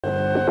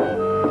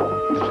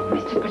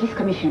Mr. Police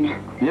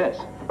Commissioner. Yes.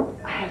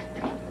 I have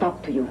to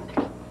talk to you.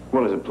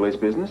 Well, is it police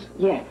business?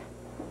 Yes.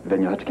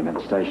 Then you'll have to come in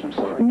the station, I'm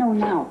sorry. No,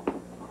 now.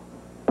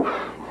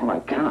 Well, I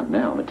can't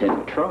now. I'm attending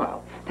a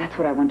trial. That's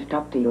what I want to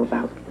talk to you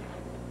about.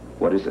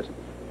 What is it?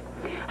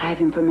 I have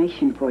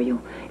information for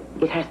you.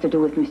 It has to do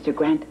with Mr.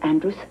 Grant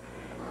Andrews.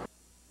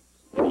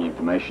 Any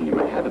information you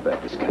may have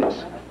about this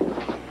case.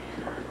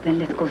 Then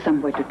let's go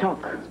somewhere to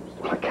talk.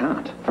 Well, I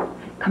can't.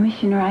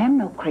 Commissioner, I am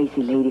no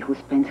crazy lady who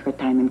spends her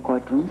time in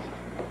courtrooms.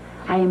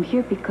 I am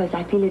here because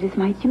I feel it is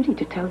my duty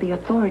to tell the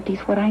authorities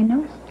what I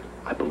know.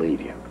 I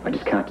believe you. I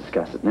just can't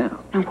discuss it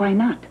now. And why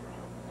not?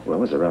 Well,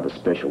 there's a rather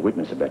special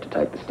witness about to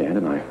take the stand,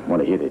 and I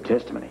want to hear their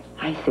testimony.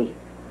 I see.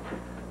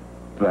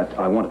 But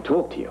I want to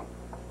talk to you.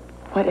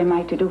 What am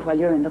I to do while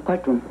you're in the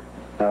courtroom?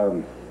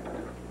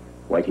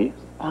 Wait here.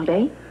 All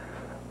day?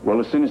 Well,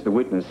 as soon as the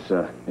witness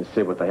has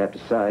said what they have to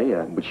say,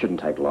 which shouldn't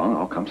take long,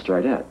 I'll come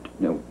straight out.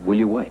 Now, will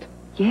you wait?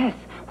 Yes.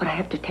 What I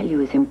have to tell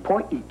you is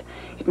important.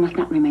 It must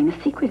not remain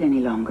a secret any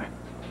longer.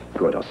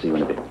 Good. I'll see you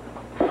in a bit.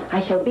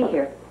 I shall be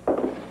here.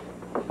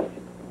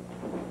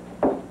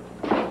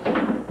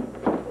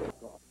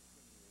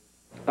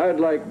 I'd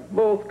like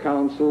both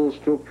counsels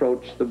to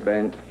approach the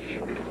bench.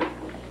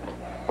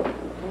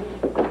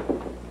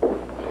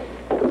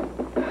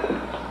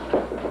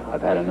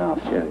 I've had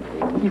enough, Judge.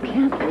 You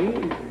can't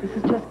leave. This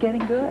is just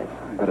getting good.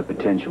 I've got a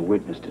potential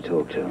witness to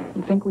talk to.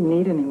 You think we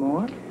need any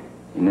more?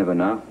 You never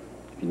know.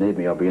 If you need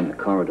me, I'll be in the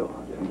corridor.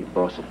 Give your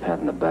boss a pat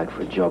on the back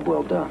for a job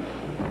well done.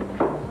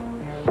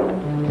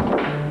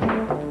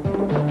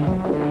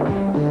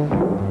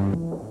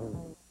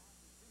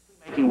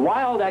 Making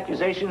wild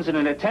accusations in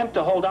an attempt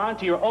to hold on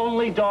to your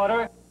only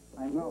daughter?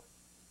 I know.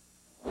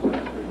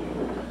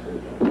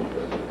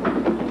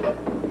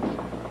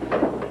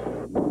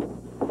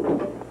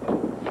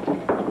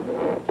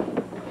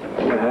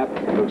 What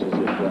happened? It looks as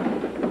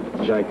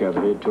if Jake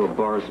over here tore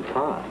Boris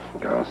apart.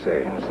 I'll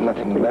say, there's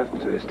nothing left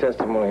to his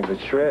testimony but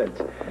shreds.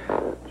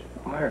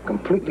 Meyer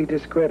completely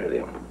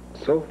discredited him.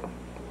 So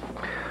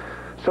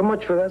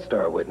much for that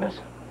star witness.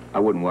 I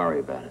wouldn't worry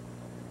about it.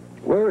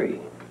 Worry?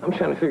 I'm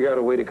trying to figure out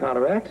a way to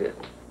counteract it.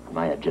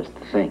 Maya, just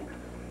the thing.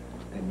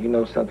 And you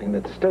know something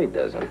that the state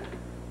doesn't.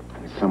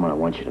 There's someone I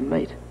want you to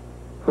meet.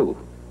 Who?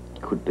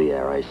 Could be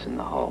our ace in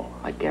the hole.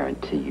 I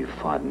guarantee you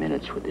 5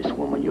 minutes with this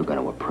woman, you're going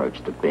to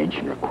approach the bench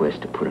and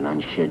request to put an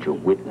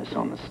unscheduled witness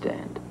on the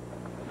stand.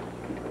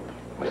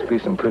 Must be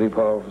some pretty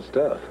powerful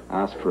stuff.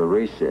 Ask for a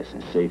recess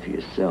and see for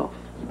yourself.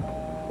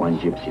 One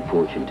gypsy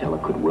fortune teller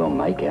could well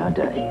make our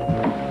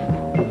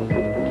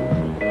day.